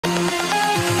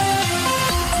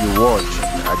You watch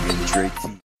Adwintree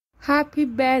TV. Happy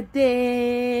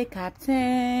birthday,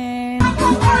 Captain.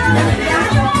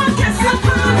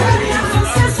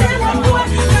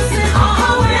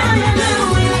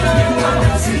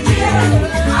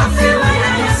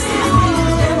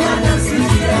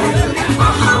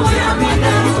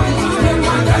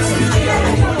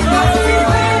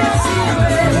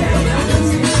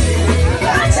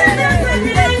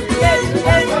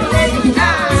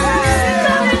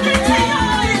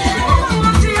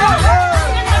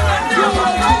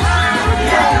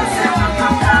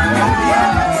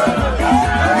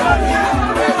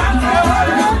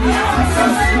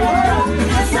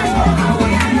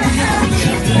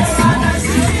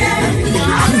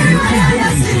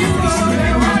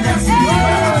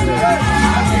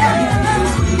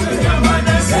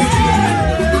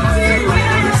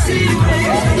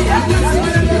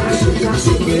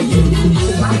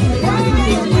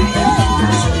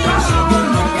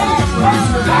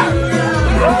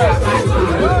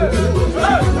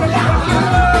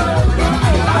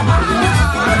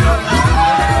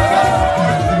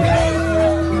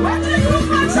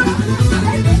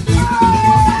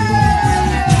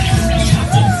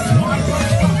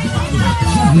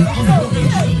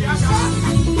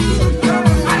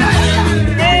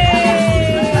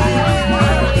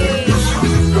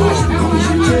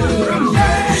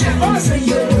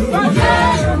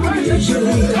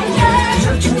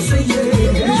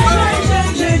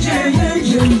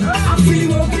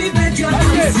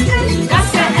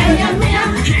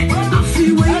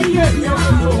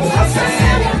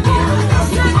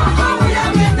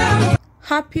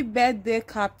 Happy birthday,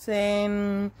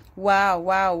 Captain.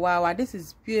 Wow. This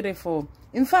is beautiful.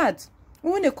 In fact,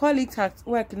 when they call it at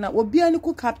work now, we'll be a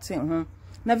new captain.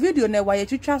 Na video na why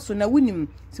you so na winim.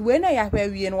 See when I have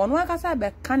we and one kasa be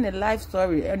can a life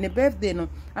story and the birthday no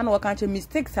and we can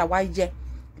mistakes are why je.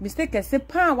 Mistake say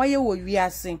pa why you we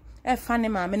asin. E fane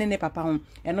ma me ne papa ho.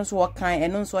 Eno so wokan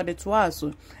eno so de to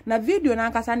aso. Na video na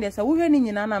kasa dey say wo hwe ni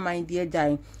nyina na mind dey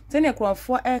jai. Tene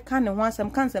krofo e kan ne ho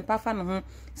asem kan sem pa fa no ho.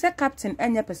 Say captain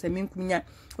enya pesaminkunya.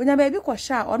 Onya ba bi ko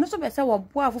sha ono so be say wo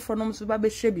bo afoforo no so ba be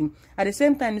hwebin. At the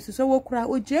same time so wo kura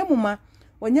ojemuma.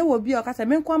 Onye wo bi o kasa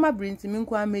menko ama brinti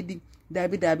menko amedi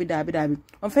dabi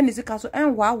onfe ni sika so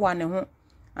enwa ne ho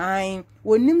an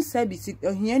wonim sabisi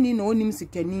ohiani na onim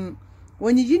sikani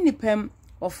wonyi nipem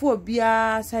ofo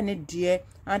obia sa ne de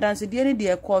adanse de ne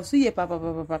de call so ye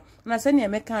papa na se ne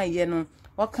emeka ye no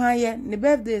o kan ye ne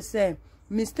birthday say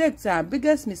mistakes are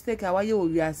biggest mistake awaye wo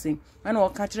wiase ana o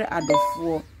ka kire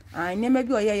adofo an nyema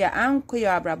bi oye ya anko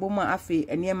ya abrabo ma afi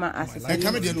enema asese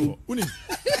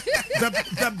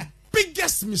the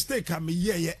biggest mistake I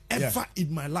may ever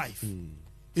in my life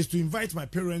is to invite my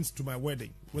parents to my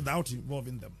wedding without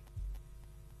involving them.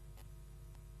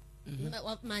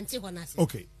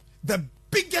 Okay. The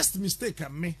biggest mistake I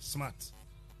made, smart,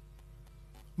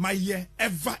 my year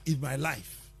ever in my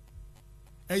life,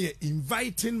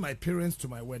 inviting my parents to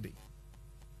my wedding.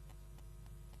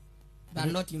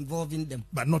 But not involving them.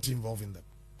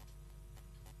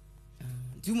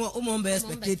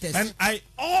 And I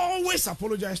always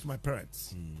apologize to my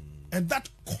parents. And that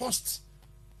cost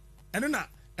and then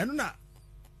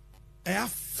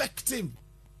affecting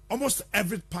almost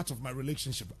every part of my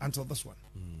relationship until this one.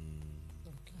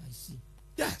 Okay, I see.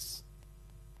 Yes.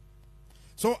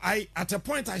 So at a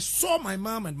point I saw my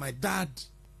mom and my dad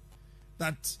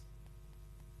that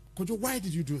Kojo, why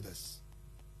did you do this?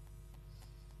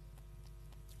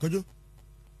 Kojo?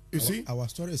 You see? Our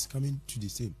story is coming to the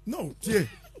same. No, yeah.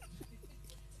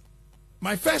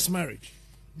 My first marriage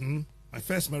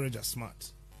is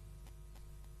smart.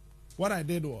 What I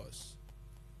did was,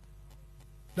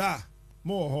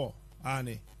 more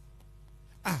ane.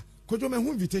 Could you make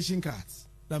invitation cards?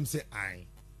 Them say I.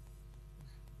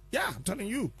 Yeah, I'm telling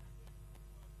you.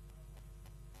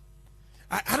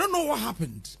 I don't know what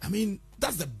happened. I mean,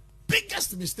 that's the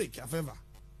biggest mistake I've ever.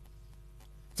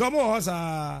 So more was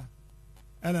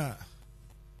and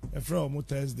from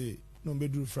Thursday, no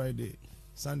bedroom Friday,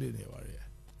 Sunday, they were here.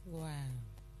 Wow.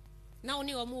 Now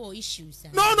only more issues.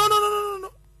 No.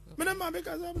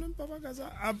 Because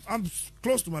I'm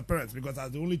close to my parents because I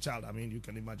was the only child. I mean, you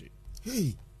can imagine.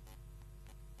 Hey,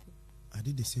 I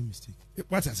did the same mistake.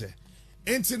 What I say?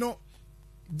 And you know,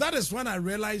 that is when I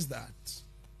realized that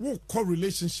we call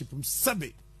relationship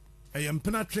sabe. I am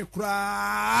penetrate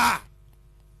kra.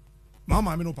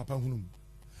 Mama, I mean no papa hunum.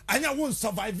 And I won't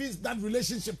survive that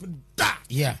relationship.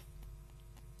 Yeah.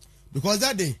 Because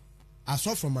that day, I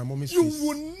saw from my mommy's face. You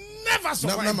would never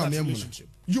survive that relationship.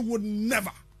 You would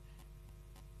never.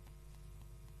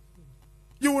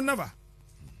 You would never.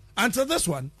 Until this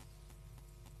one,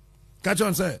 catch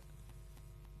on say,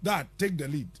 Dad, take the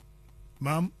lead.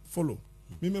 Mom, follow.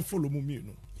 Me follow me, you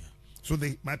know. So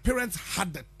my parents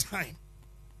had the time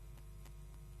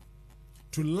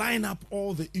to line up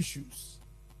all the issues.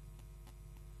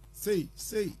 Say.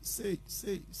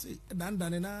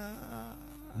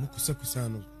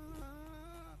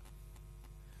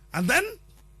 And then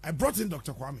I brought in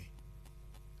Dr. Kwame.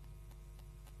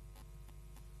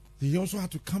 He also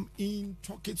had to come in,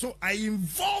 talk it. So I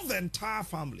involved the entire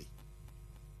family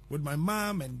with my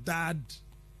mom and dad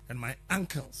and my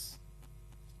uncles.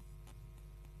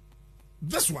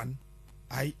 This one,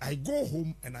 I go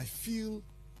home and I feel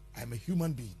I'm a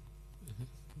human being.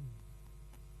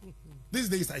 These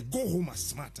days I go home as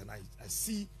smart and I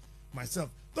see myself.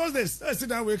 Those days I sit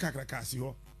down with kakrakasi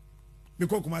ho.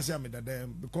 Because kumasi ameda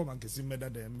them, because mankesi meda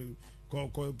them, because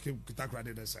kitakra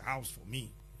there's a house for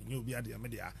me. You be at the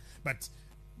media, but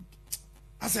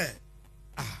I said,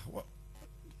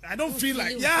 I don't feel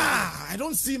like, I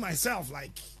don't see myself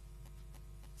like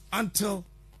until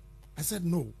I said,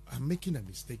 no, I'm making a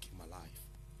mistake in my life.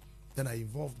 Then I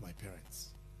involved my parents.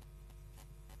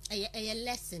 A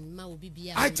lesson,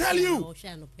 I tell you,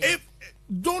 if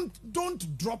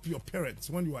don't drop your parents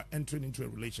when you are entering into a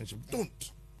relationship.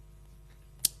 Don't.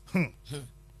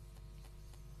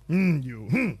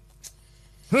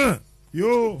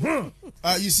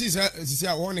 You see,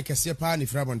 I want to see a pan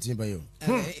if Rabon by you.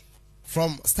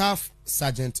 From Staff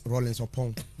Sergeant Rollins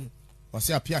Opon. I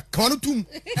say, Pia, Konutum,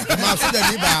 me masu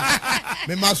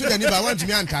the neighbor, I want to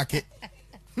me attack it.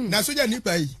 Now, so your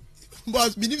neighbor,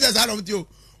 but believe that's out of you.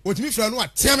 What me from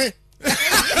what? Tell me.